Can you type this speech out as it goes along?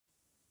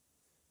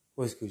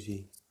What's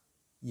Gucci?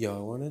 Yo, I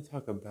want to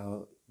talk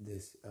about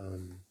this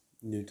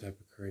new type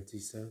of currency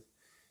stuff.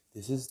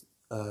 This is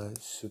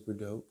super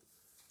dope.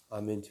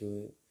 I'm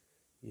into it.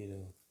 You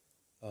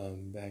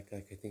back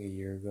like I think a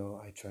year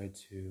ago, I tried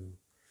to.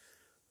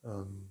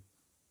 Um,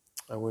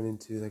 I went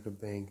into like a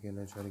bank and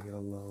I tried to get a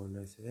loan.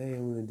 I said, "Hey,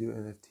 I'm gonna do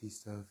NFT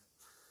stuff,"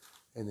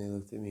 and they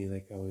looked at me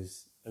like I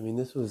was. I mean,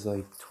 this was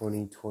like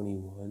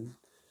 2021,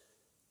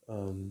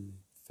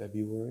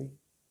 February.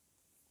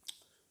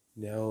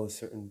 Now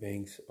certain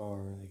banks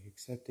are like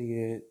accepting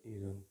it.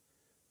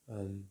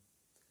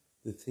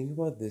 The thing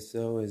about this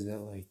though is that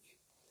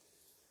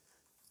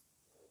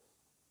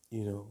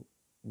you know,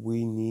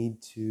 we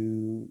need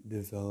to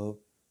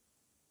develop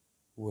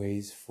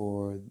ways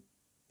for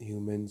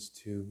humans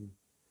to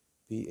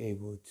be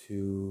able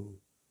to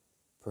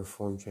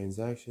perform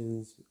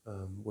transactions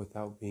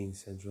without being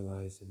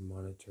centralized and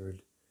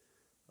monitored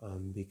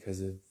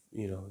because of,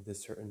 the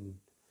certain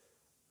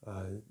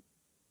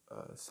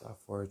uh,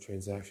 software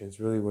transactions.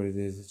 Really what it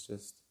is, it's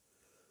just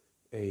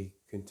a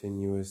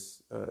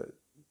continuous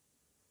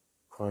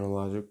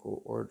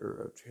chronological order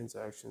of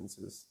transactions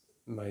as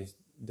my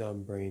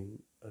dumb brain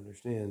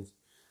understands.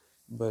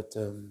 But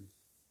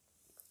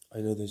I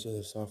know there's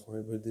other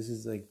software, but this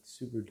is like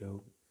super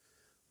dope.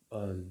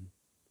 Um,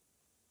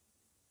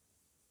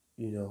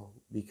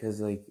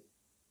 because like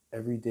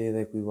every day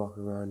like we walk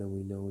around and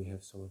we know we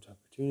have so much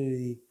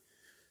opportunity,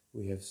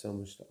 we have so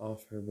much to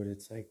offer, but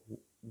it's like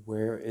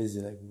where is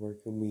it? Like where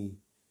can we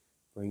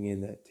bring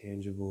in that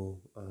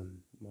tangible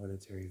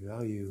monetary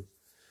value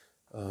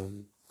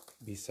um,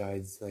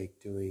 besides like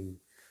doing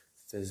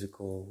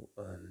physical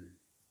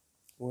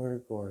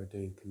work or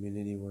doing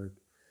community work,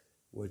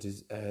 which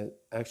is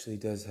actually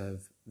does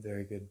have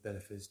very good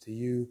benefits to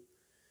you,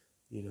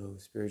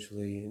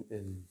 spiritually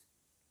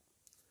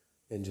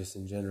and just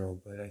in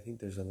general. But I think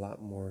there's a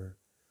lot more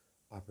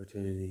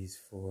opportunities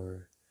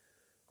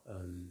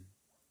um,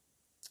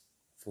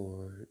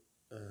 for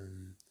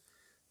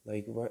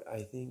like what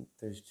I think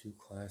there's two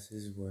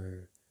classes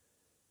where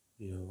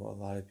a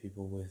lot of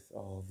people with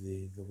all of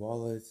the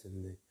wallets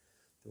and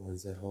the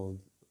ones that hold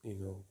a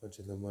bunch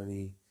of the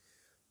money,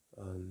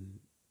 um,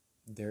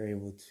 they're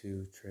able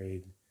to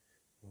trade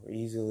more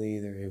easily.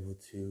 They're able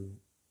to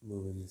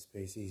move in the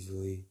space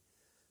easily.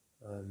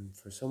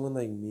 For someone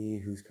like me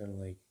who's kind of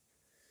like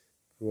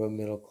grew up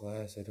middle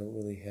class, I don't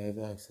really have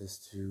access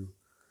to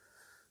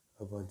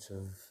a bunch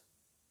of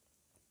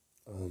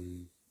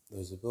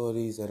those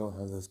abilities. I don't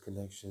have those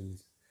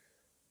connections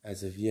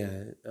as of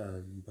yet,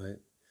 but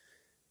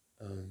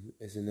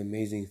it's an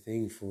amazing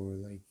thing for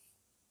like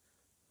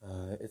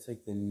it's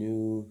like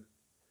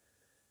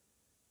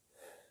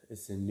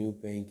it's a new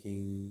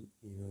banking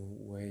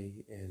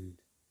way,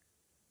 and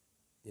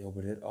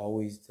but it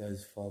always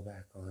does fall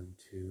back on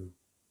to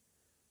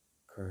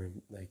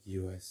current like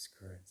U.S.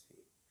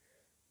 currency,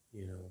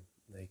 you know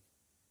like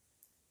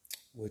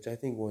which I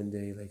think one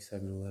day like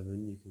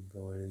 7-Eleven you can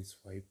go in and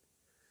swipe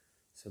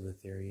some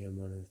Ethereum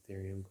on an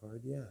Ethereum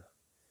card, yeah,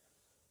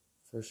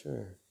 for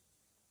sure.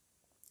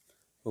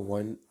 But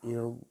one,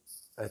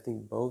 I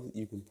think both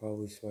you can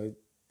probably swipe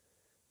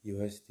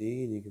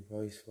USD and you can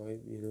probably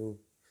swipe,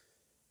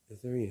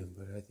 Ethereum.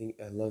 But I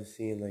think I love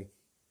seeing like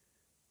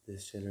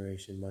this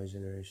generation, my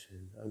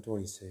generation. I'm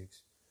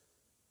 26.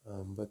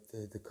 But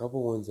the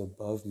couple ones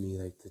above me,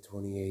 like the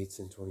 28s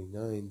and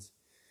 29s,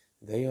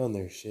 they on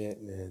their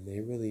shit, man.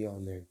 They really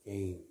on their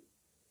game.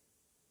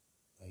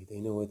 Like they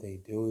know what they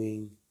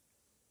doing.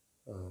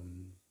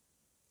 Um,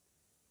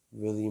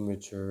 really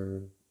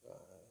mature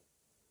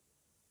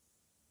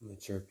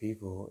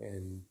people,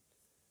 and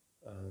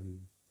um,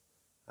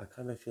 I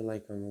kind of feel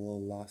like I'm a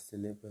little lost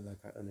in it, but like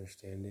I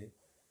understand it.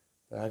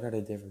 But I got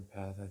a different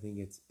path. I think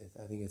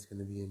it's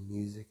gonna be in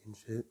music and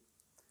shit.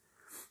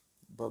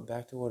 But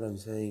back to what I'm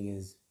saying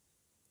is,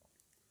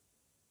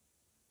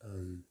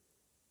 um,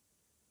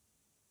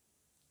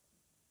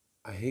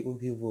 I hate when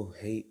people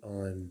hate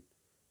on,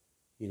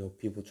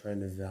 people trying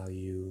to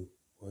value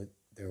what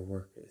their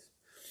work is.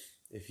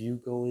 If you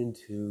go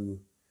into,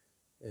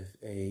 if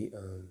a,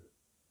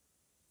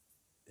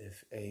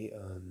 if a,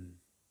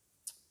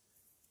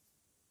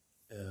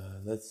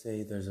 let's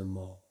say there's a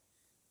mall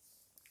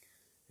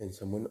and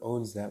someone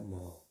owns that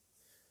mall,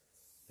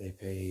 they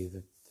pay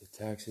the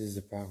taxes,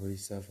 the property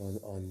stuff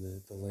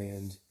on the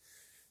land.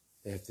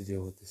 They have to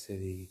deal with the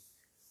city,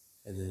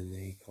 and then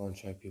they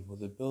contract people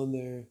to build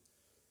there.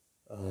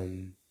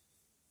 Um,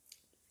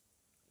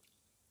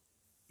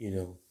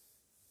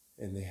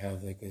 and they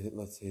have like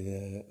let's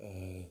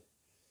say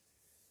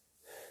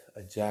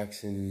a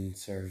Jackson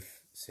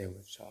Surf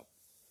sandwich shop,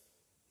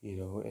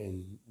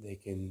 and they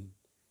can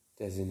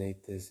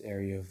designate this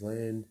area of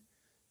land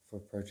for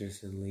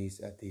purchase and lease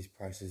at these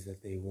prices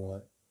that they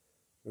want,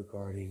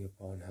 regarding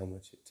upon how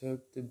much it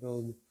took to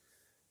build.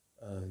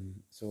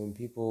 So when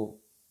people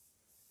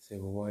say,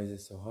 well, why is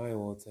it so high?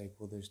 Well, it's like,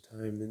 well, there's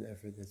time and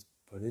effort that's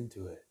put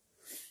into it,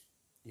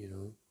 you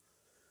know?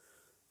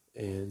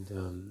 And,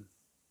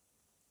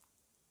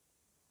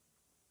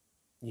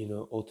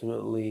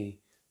 ultimately,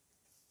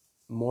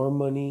 more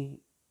money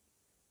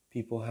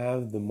people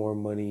have, the more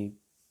money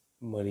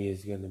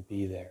is going to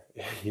be there.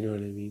 You know what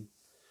I mean?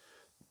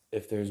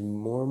 If there's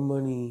more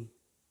money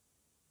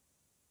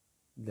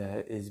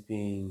that is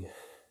being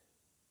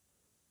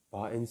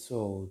bought and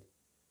sold,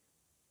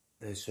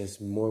 there's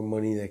just more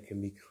money that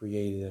can be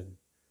created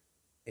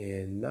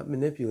and not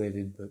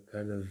manipulated, but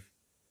kind of,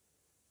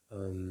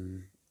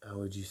 how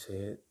would you say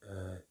it?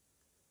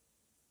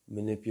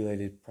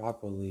 Manipulated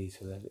properly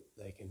so that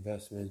like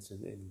investments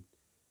and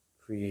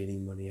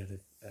creating money out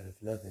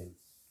of nothing,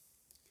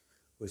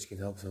 which can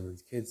help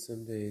someone's kids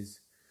some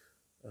days.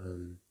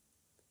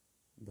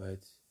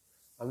 But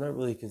I'm not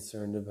really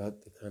concerned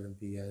about the kind of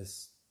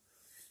BS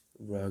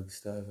rug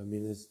stuff. I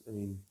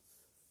mean,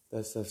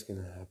 that stuff's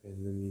gonna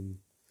happen. I mean,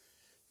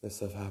 that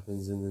stuff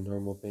happens in the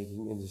normal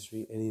banking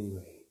industry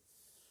anyway.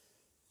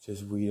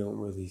 Just we don't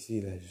really see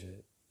that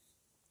shit.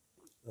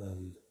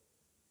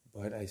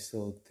 But I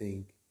still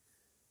think,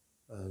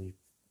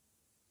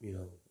 you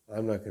know,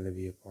 I'm not gonna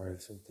be a part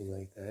of something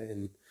like that,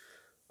 and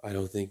I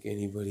don't think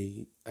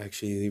anybody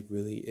actually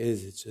really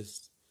is. It's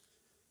just,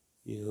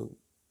 you know,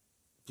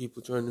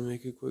 people trying to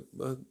make a quick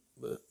buck.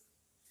 But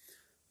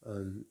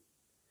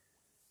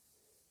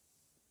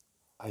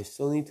I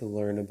still need to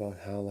learn about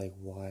how, like,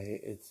 why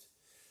it's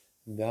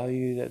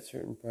valued at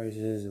certain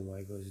prices and why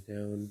it goes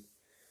down.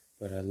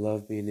 But I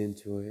love being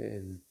into it,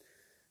 and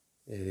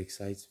it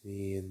excites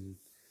me. And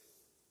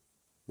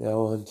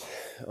now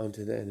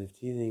onto the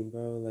NFT thing,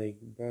 bro.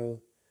 Like,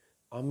 bro,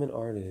 I'm an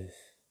artist.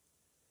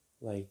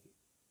 Like,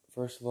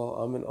 first of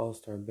all, I'm an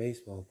all-star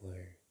baseball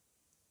player.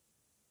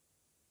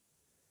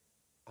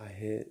 I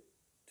hit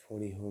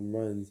 20 home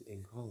runs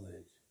in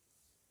college.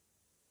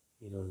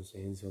 You know what I'm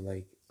saying? So,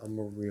 like, I'm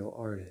a real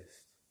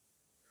artist.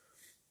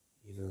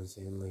 You know what I'm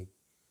saying? Like,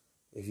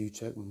 if you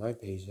check my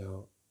page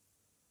out,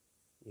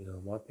 you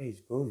know, my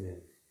page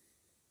booming.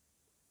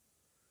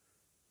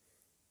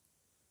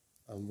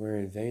 I'm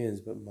wearing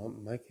Vans, but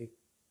my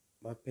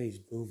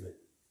page booming.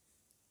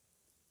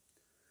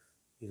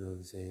 You know what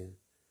I'm saying?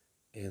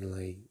 And,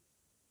 like,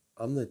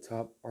 I'm the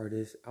top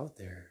artist out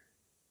there.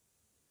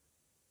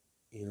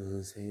 You know what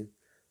I'm saying?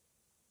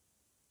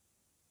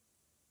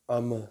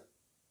 I'm a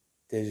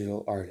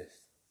digital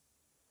artist.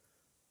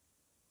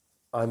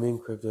 I'm in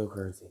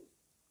cryptocurrency.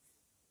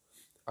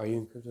 Are you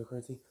in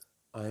cryptocurrency?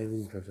 I'm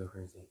in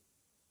cryptocurrency.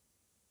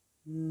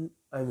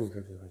 I'm in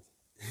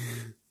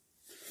cryptocurrency.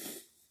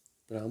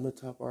 But I'm a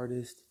top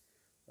artist.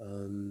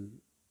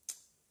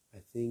 I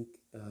think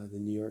the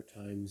New York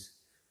Times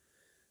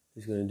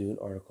is going to do an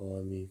article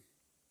on me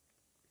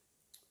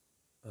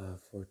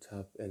for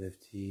top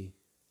NFT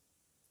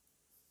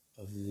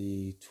of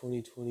the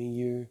 2020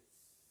 year.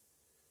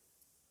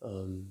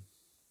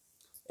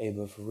 Hey,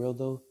 but for real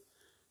though,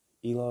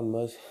 Elon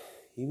Musk,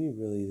 he be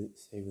really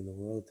saving the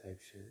world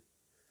type shit.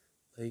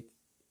 Like,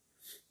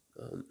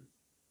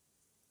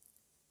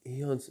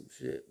 he on some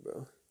shit,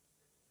 bro.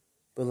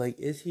 But like,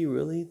 is he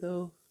really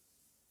though?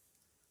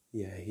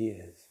 Yeah, he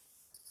is.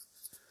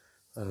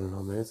 I don't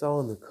know, man. It's all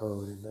in the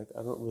code, and like,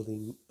 I don't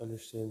really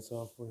understand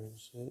software and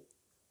shit.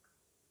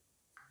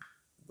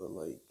 But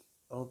like,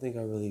 I don't think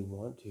I really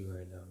want to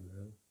right now,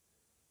 bro.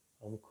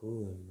 I'm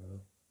cooling,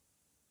 bro.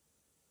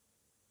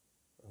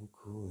 I'm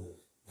cooling.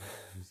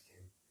 I'm just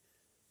kidding.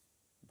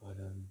 But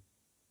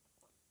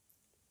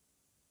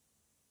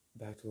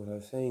back to what I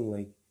was saying,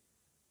 like,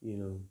 you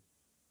know,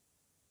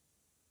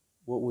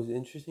 what was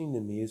interesting to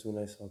me is when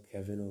I saw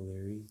Kevin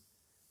O'Leary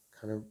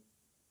kind of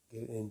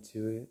get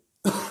into it.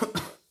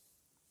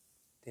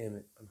 Damn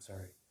it, I'm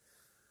sorry.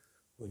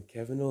 When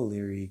Kevin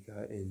O'Leary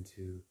got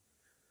into,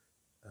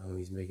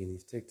 he's making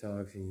these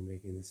TikToks and he's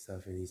making this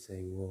stuff and he's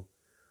saying, well,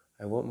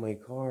 I want my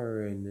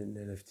car in an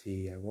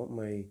NFT. I want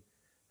my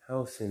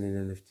house in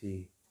an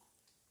NFT.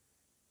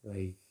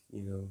 Like,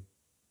 you know,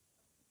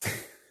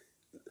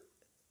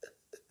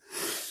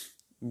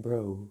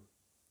 bro,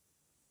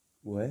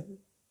 what?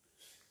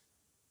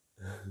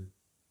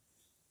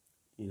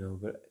 You know,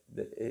 but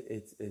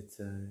it's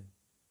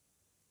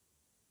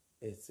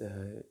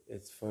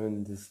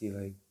fun to see,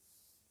 like,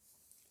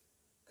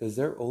 because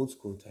they're old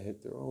school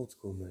type. They're old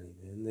school money,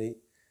 man.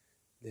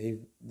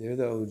 They're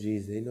the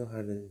OGs.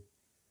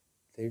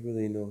 They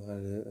really know how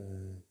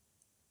to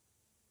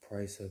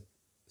price up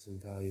some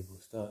valuable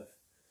stuff.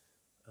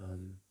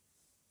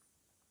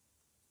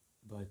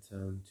 But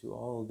to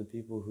all the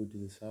people who do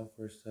the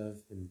software stuff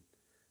and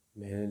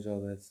manage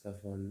all that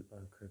stuff on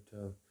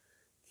crypto,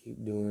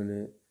 keep doing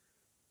it.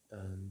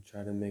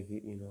 Try to make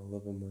it, you know, a little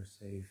bit more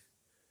safe.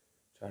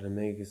 Try to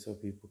make it so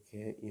people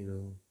can't, you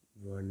know,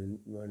 run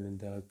and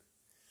duck.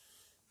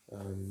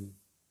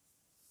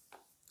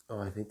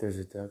 I think there's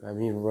a duck. I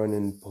mean, run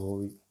and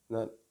pull,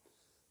 not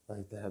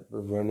like that,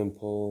 but run and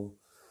pull.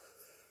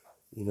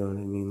 You know what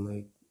I mean?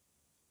 Like,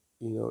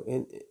 you know,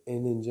 and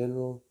in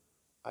general,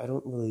 I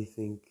don't really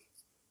think.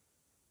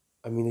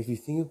 I mean, if you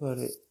think about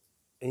it,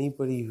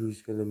 anybody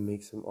who's gonna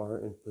make some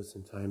art and put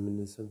some time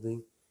into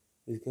something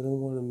is gonna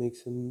want to make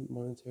some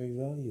monetary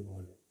value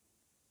on it.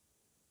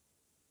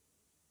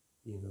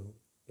 You know,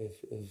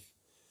 if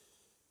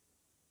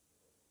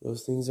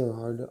those things are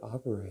hard to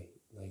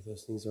operate, like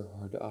those things are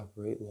hard to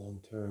operate long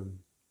term.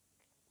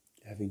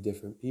 Having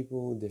different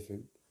people,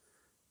 different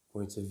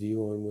points of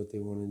view on what they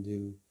want to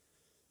do.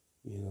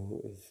 You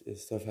know, if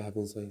stuff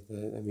happens like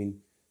that, I mean,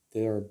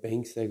 there are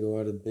banks that go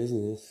out of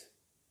business.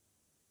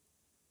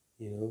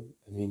 You know,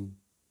 I mean,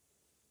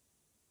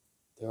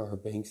 there are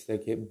banks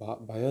that get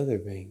bought by other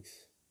banks.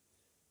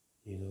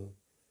 You know,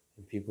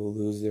 and people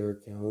lose their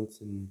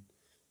accounts, and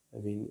I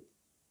mean,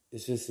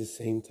 it's just the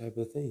same type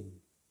of thing.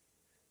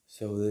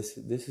 So this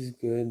is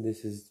good.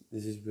 This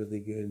is really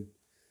good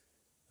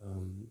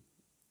um,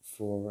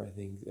 for, I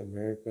think,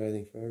 America. I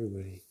think for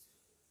everybody,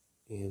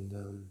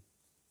 and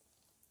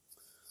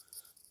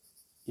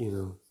you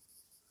know,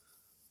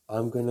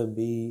 I'm gonna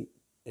be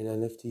an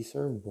NFT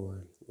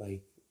surfboard.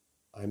 Like,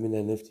 I'm an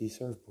NFT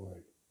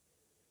surfboard.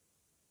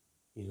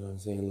 You know what I'm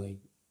saying? Like,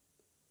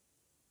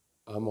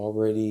 I'm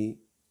already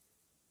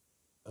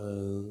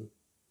a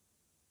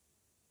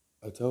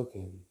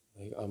token.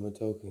 Like, I'm a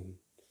token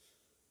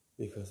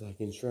because I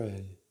can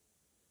shred.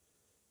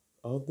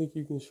 I don't think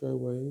you can shred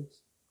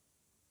waves.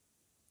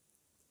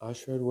 I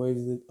shred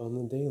waves on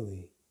the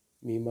daily.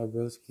 Me and my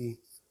broski.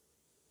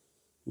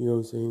 You know what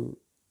I'm saying?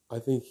 I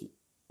think,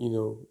 you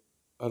know,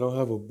 I don't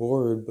have a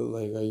board, but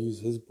like I use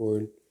his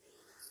board.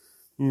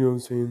 You know what I'm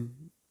saying?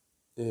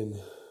 And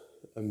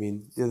I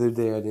mean, the other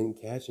day I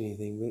didn't catch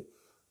anything, but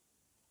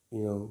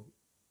you know,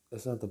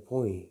 that's not the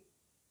point.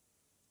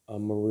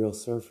 I'm a real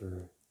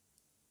surfer.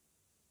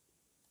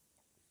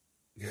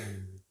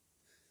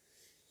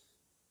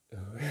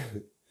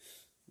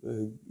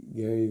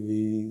 Gary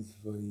Vee's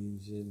funny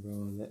and shit, bro,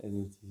 on that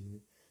NFT.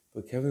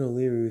 But Kevin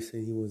O'Leary was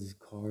saying he wants his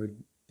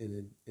card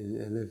in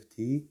an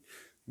NFT.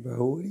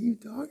 Bro, what are you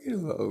talking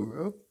about,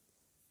 bro?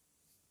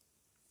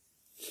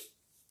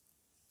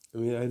 I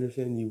mean, I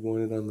understand you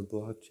want it on the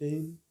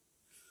blockchain,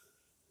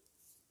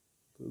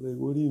 but like,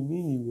 what do you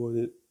mean you want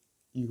it?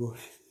 You want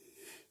it?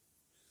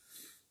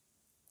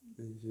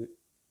 And shit.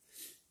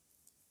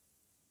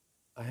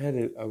 I had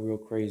a real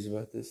craze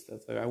about this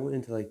stuff. Like, I went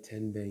into like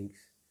 10 banks.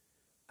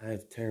 I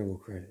have terrible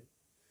credit.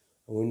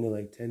 I went into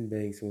like 10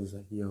 banks and was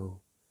like,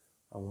 yo,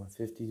 I want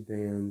 50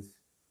 bands.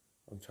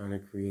 I'm trying to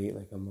create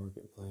like a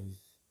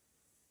marketplace.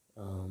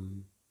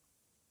 Um,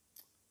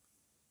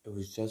 it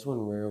was just when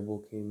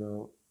Rarible came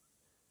out,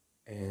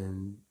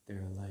 and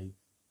they're like,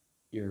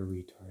 you're a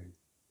retard.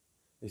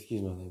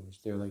 Excuse my language.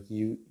 They're like,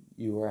 you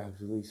are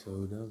absolutely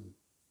so dumb.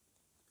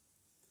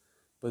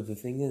 But the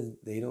thing is,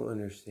 they don't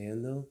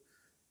understand though,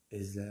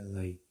 is that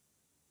like,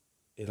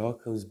 it all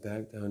comes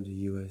back down to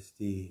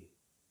USD.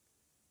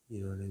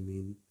 You know what I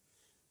mean?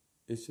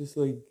 It's just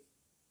like,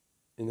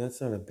 and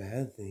that's not a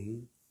bad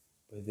thing,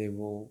 but they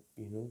will,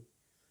 you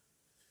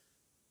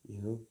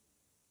know,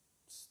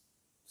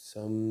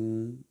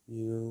 some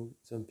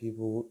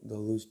people,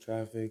 they'll lose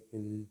traffic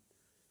and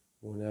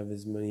won't have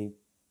as many,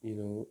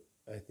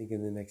 I think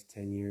in the next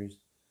 10 years.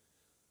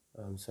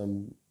 I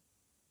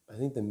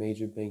think the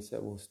major banks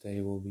that will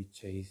stay will be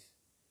Chase,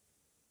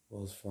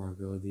 Wells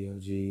Fargo,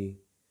 DOG.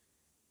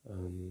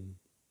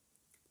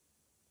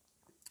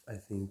 I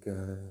think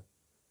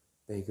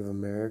Bank of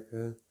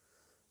America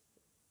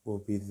will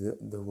be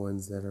the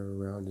ones that are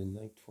around in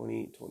like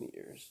 20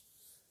 years.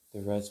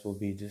 The rest will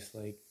be just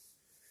like,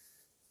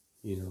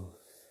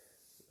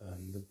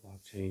 the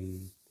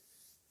blockchain,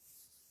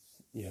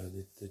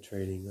 the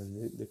trading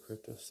on the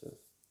crypto stuff.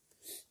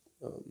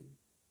 Um,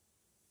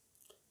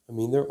 I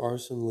mean, there are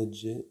some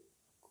legit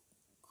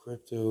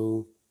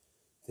crypto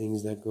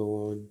things that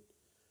go on.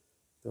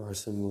 There are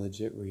some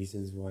legit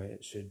reasons why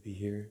it should be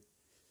here.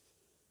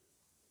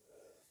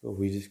 But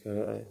we just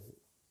gotta,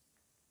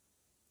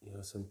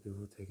 some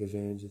people take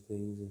advantage of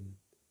things, and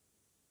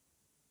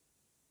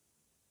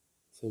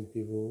some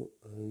people,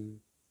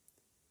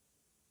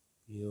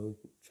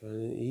 trying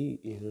to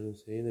eat. You know what I'm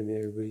saying? I mean,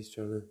 everybody's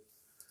trying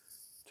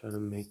to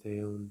make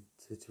their own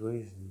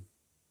situation.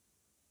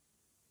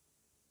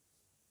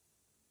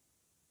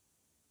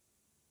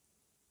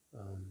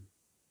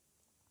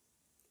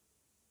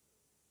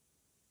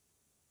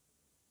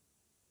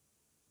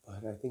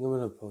 But I think I'm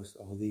gonna post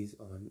all these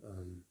on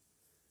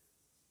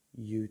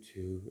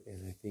YouTube,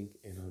 and I think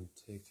on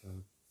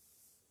TikTok,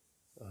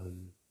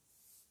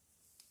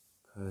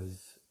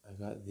 cause I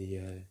got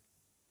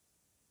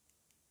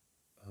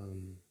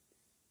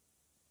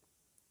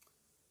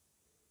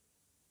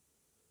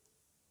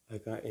I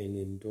got an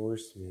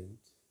endorsement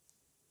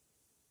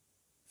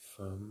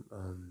from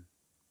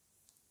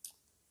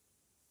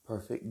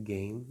Perfect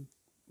Game,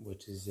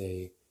 which is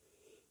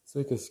it's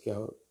like a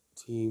scout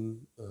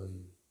team,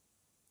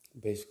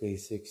 basically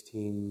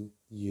 16U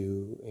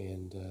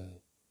and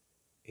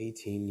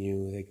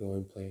 18U. They go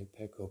and play at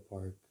Petco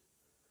Park,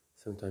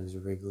 sometimes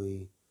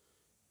Wrigley,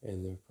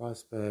 and their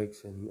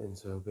prospects, and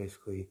so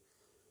basically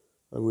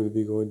I'm going to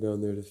be going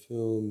down there to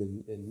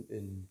film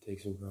and take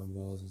some ground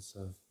balls and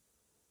stuff.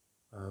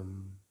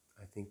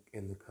 I think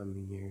in the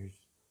coming years,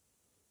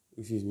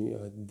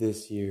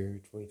 this year,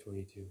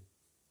 2022.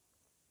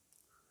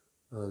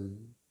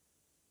 And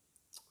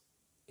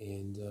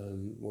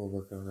we're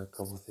working on a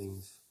couple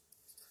things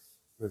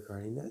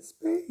regarding that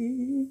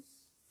space.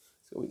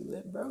 So we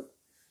lit, bro.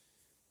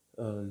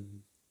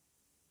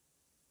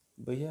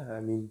 But yeah,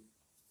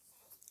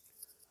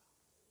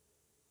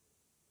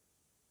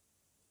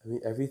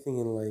 everything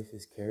in life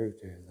is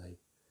character. Like,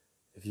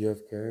 if you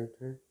have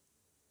character,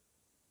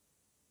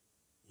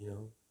 you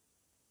know,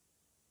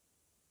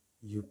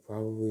 you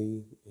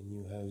probably, and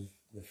you have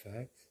the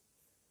facts,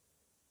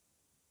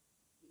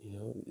 you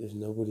know, there's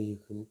nobody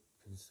who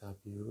can stop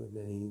you in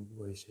any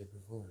way, shape,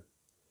 or form.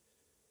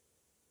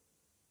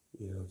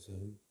 You know what I'm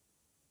saying?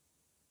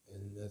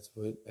 And that's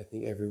what I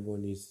think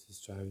everyone needs to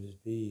strive to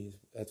be.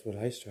 That's what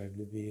I strive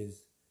to be,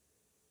 is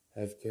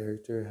have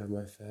character, have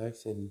my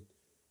facts, and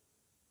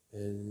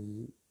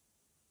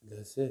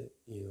that's it,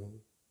 you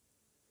know.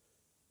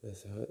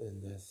 That's how,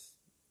 and that's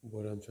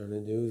what I'm trying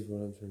to do, is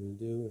what I'm trying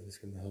to do. If it's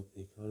going to help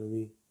the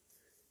economy,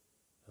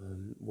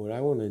 what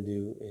I want to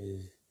do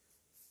is,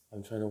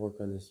 I'm trying to work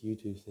on this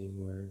YouTube thing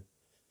where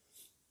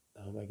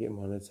I get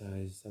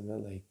monetized. I'm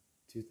at like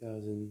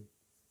 2,000,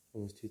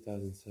 almost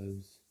 2,000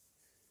 subs.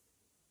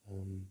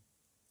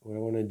 What I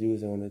want to do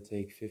is I want to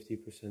take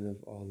 50%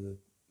 of all the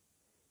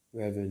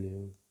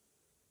revenue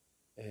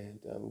and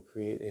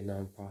create a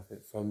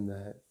nonprofit from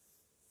that,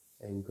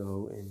 and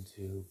go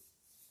into,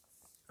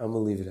 I'm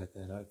going to leave it at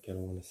that. I kind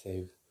of want to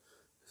save,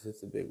 because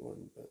it's a big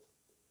one, but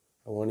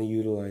I want to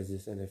utilize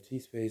this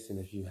NFT space. And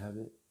if you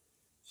haven't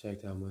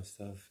checked out my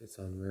stuff, it's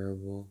on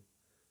Rarible.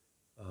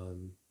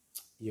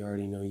 You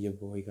already know your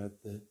boy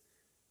got the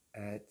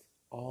at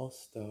All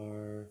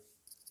Star.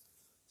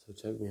 So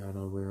check me out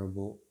on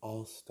Rarible,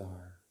 All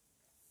Star.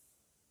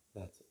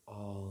 That's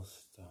All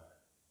Star.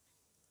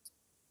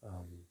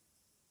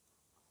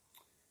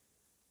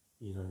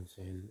 You know what I'm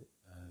saying?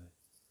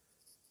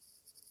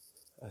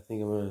 I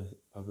think I'm gonna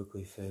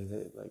publicly say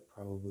that, like,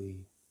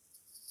 probably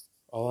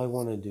all I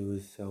want to do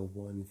is sell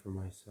one for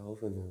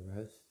myself, and the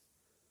rest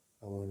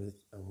I want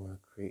to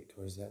create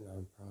towards that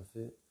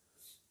nonprofit.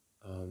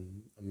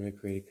 I'm gonna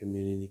create a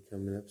community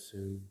coming up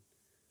soon.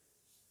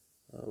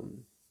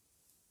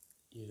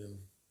 You know,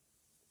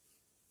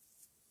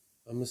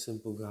 I'm a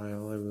simple guy.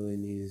 All I really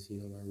need is, you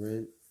know, my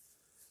rent,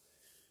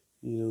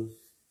 you know,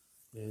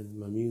 and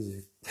my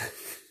music.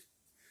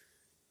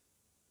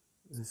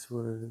 That's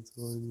all I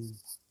need.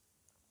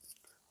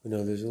 But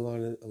no, there's a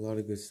lot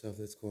of good stuff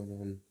that's going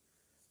on.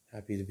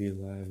 Happy to be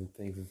alive. I'm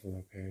thankful for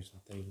my parents.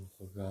 I'm thankful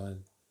for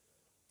God.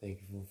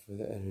 Thankful for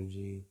the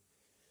energy.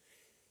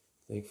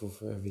 Thankful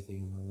for everything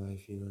in my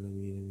life. You know what I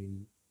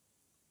mean?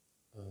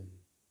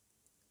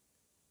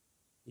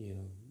 You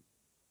know,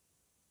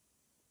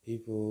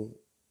 people,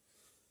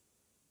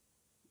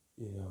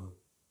 you know,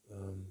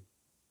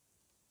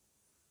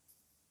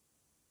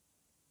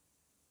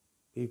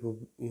 people,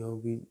 you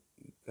know,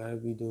 gotta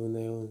be doing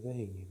their own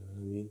thing. You know what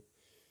I mean?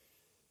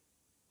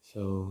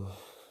 So,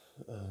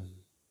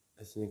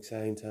 it's an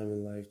exciting time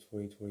in life,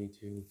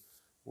 2022.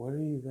 What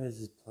are you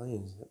guys'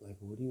 plans? Like,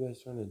 what are you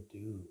guys trying to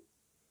do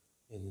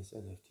in this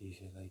NFT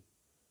shit? Like,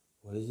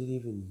 what does it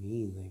even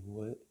mean? Like,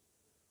 what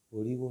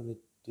do you want to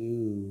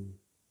do?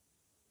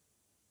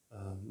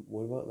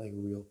 What about, like,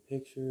 real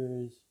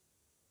pictures?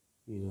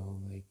 You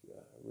know, like,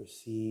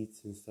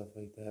 receipts and stuff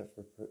like that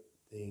for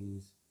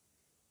things.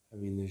 I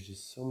mean, there's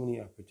just so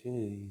many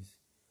opportunities,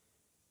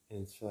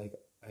 and it's like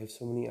I have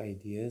so many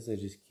ideas. I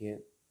just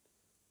can't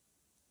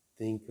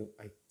think of.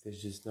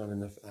 There's just not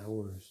enough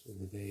hours in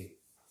the day,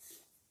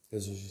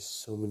 because there's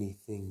just so many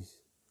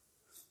things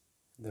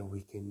that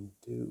we can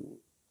do,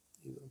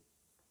 you know.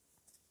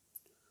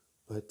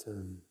 But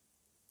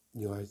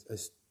you know, I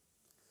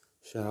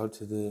shout out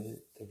to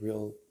the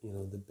real, you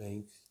know, the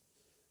banks,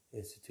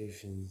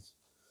 institutions,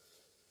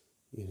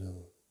 you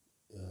know,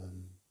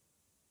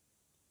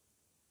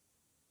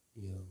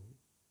 you know,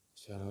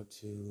 shout out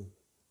to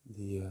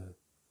the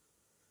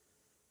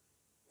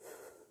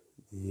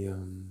the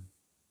um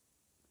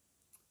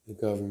the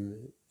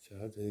government.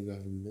 Shout out to the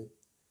government.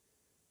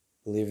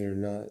 Believe it or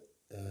not,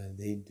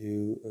 they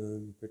do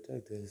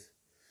protect us,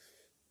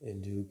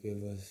 and do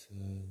give us,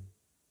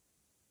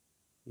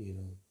 you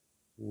know,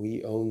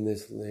 we own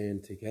this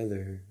land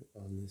together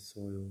on this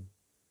soil,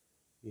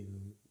 you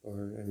know,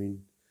 or I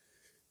mean,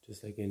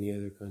 just like any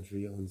other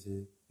country owns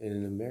it. And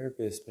in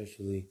America,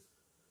 especially,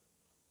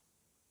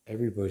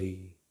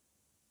 everybody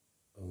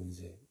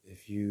owns it.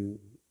 If you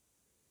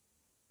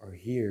are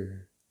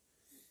here,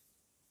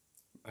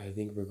 I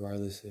think,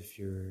 regardless if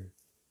you're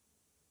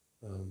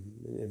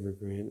an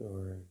immigrant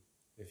or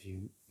if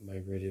you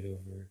migrated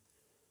over,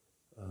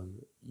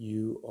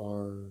 you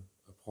are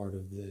a part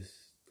of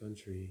this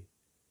country,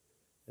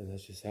 and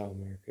that's just how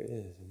America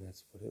is, and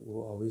that's what it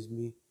will always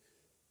be,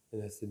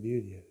 and that's the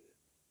beauty of it.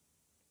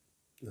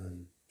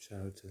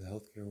 Shout out to the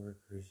healthcare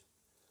workers.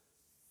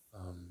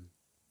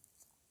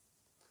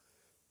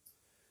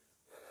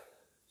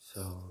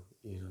 So,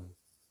 you know,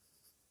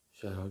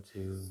 shout out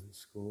to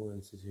school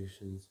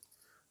institutions.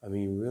 I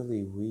mean,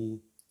 really, we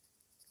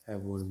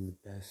have one of the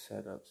best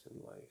setups in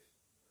life.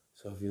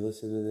 So if you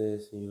listen to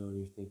this, you know, and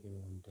you're thinking,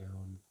 oh, I'm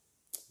down,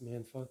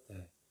 man, fuck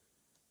that.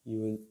 You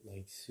would,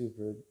 like,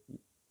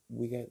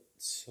 we got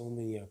so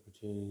many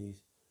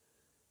opportunities.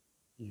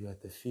 you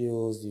got the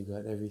feels, you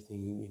got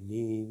everything you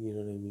need, you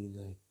know what I mean?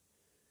 Like,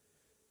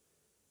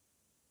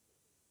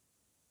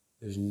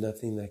 there's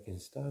nothing that can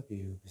stop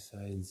you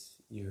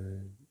besides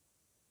your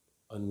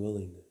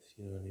unwillingness,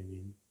 you know what I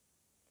mean?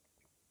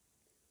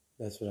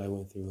 That's what I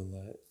went through a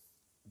lot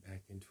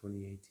back in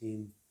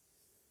 2018.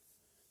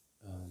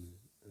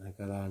 And I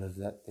got out of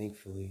that,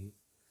 thankfully.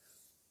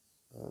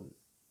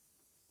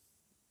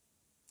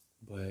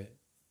 But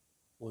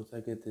once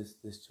I get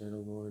this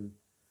channel going,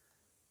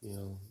 you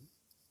know,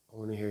 I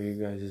want to hear you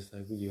guys just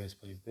like, you guys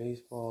play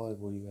baseball? Like,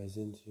 what are you guys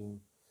into?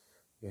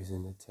 You guys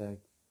into tech?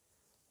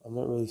 I'm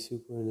not really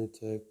super into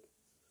tech.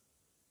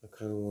 I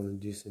kind of want to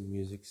do some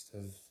music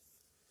stuff.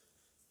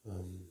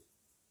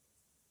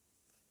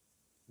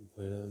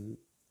 But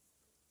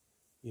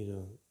you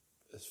know,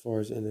 as far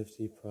as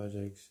NFT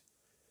projects,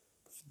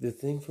 the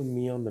thing for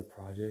me on the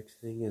projects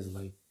thing is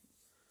like,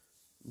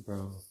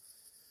 bro,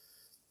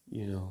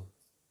 you know,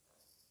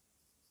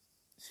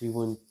 see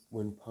when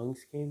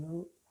Punks came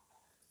out,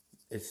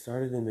 it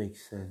started to make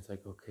sense.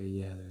 Like, okay,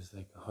 yeah, there's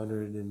like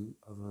 100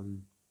 of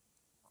them.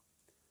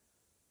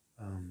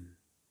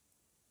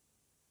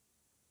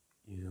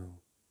 You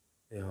know,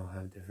 they all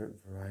have different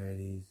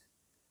varieties.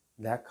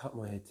 That caught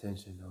my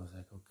attention. I was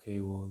like, okay,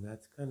 well,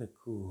 that's kind of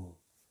cool,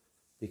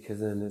 because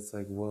then it's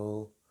like,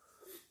 well,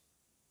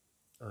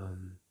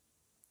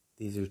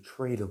 these are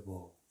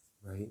tradable,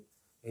 right?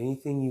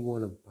 Anything you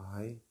want to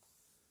buy,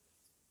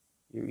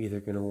 you're either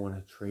going to want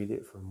to trade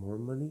it for more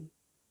money,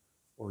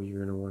 or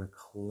you're going to want to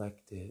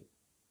collect it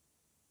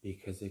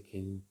because it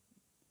can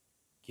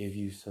give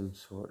you some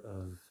sort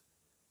of,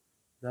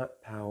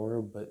 not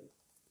power, but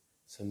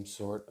some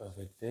sort of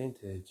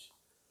advantage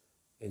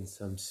in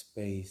some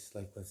space,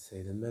 like let's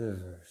say the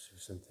metaverse or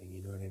something,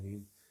 you know what I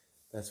mean?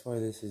 That's why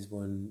this is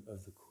one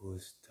of the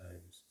coolest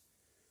times.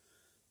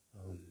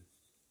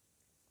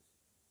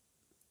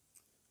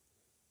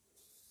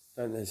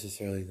 Not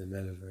necessarily the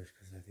metaverse,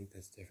 because I think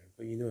that's different,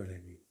 but you know what I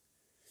mean.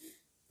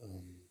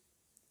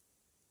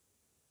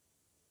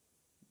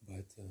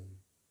 But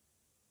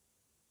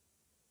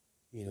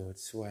you know,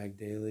 it's swag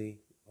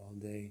daily, all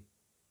day.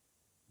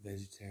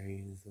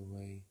 Vegetarian is the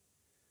way.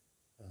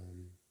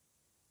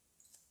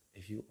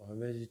 If you are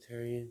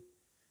vegetarian,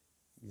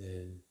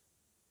 then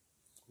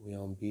we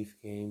on beef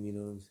game, you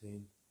know what I'm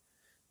saying?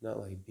 Not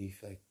like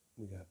beef, like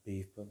we got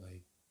beef, but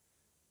like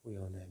we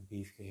on that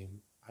beef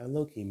game. I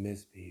low-key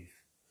miss beef.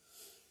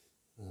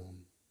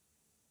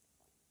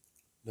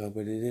 No,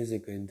 but it is a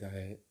good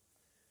diet.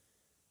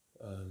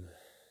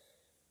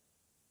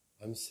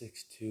 I'm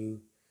 6'2",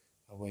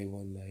 I weigh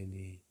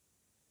 190.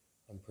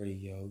 I'm pretty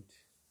yoked.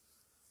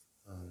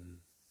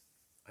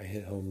 I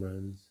hit home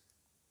runs,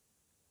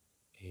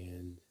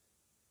 and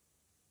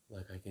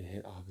like I can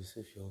hit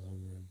opposite field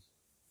home runs.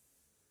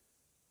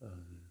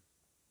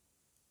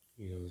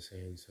 You know what I'm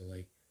saying? So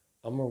like,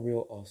 I'm a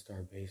real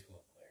all-star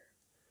baseball player.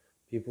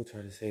 People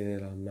try to say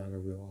that I'm not a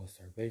real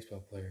all-star baseball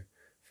player.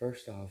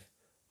 First off,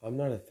 I'm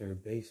not a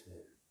third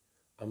baseman.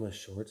 I'm a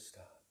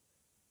shortstop.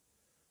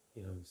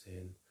 You know what I'm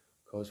saying?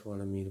 Coach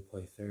wanted me to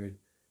play third.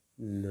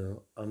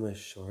 No, I'm a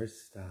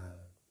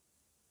shortstop.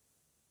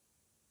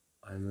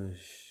 I'm a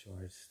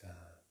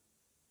shortstop.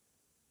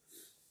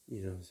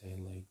 You know what I'm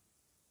saying? Like,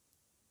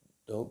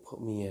 don't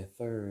put me at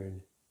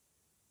third.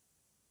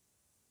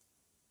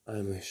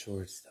 I'm a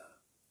shortstop.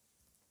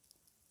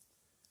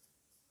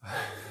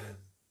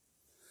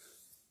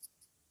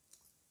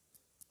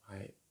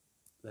 Alright,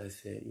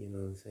 that's it, you know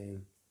what I'm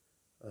saying?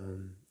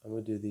 I'm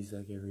gonna do these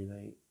like every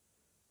night.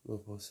 I'm gonna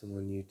post them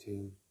on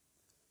YouTube.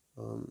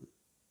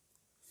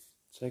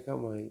 Check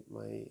out my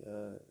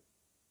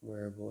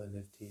wearable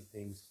NFT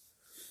things.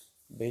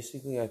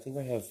 Basically, I think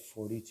I have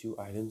 42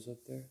 items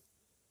up there.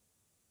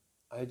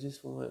 I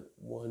just want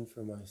one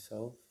for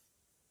myself,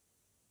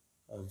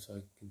 so I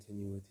can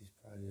continue with these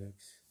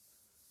projects,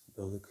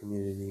 build a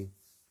community.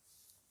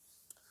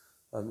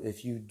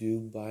 If you do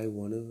buy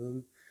one of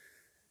them,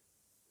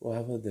 well,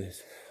 how about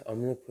this?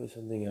 I'm gonna put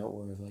something out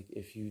where, like,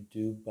 if you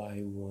do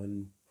buy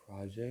one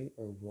project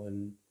or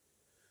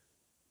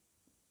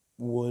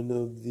one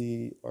of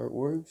the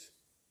artworks,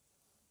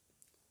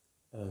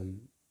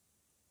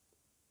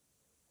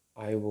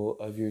 I will,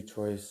 of your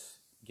choice,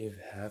 give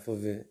half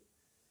of it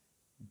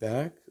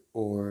back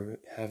or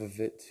half of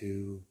it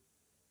to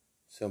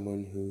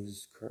someone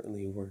who's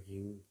currently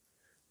working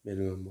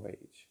minimum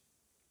wage.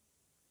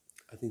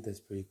 I think that's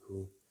pretty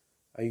cool.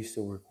 I used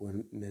to work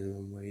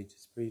minimum wage.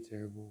 It's pretty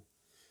terrible.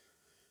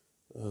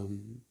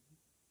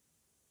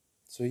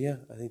 So yeah,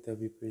 I think that'd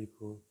be pretty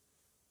cool.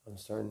 I'm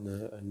starting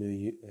a new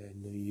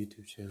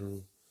YouTube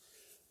channel.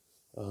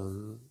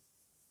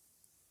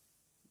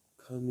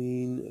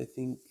 Coming, I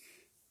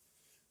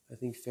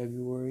think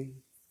February.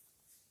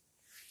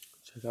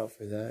 Check out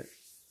for that.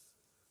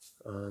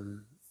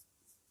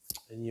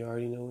 And you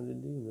already know what to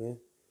do, man.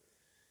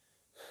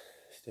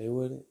 Stay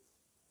with it.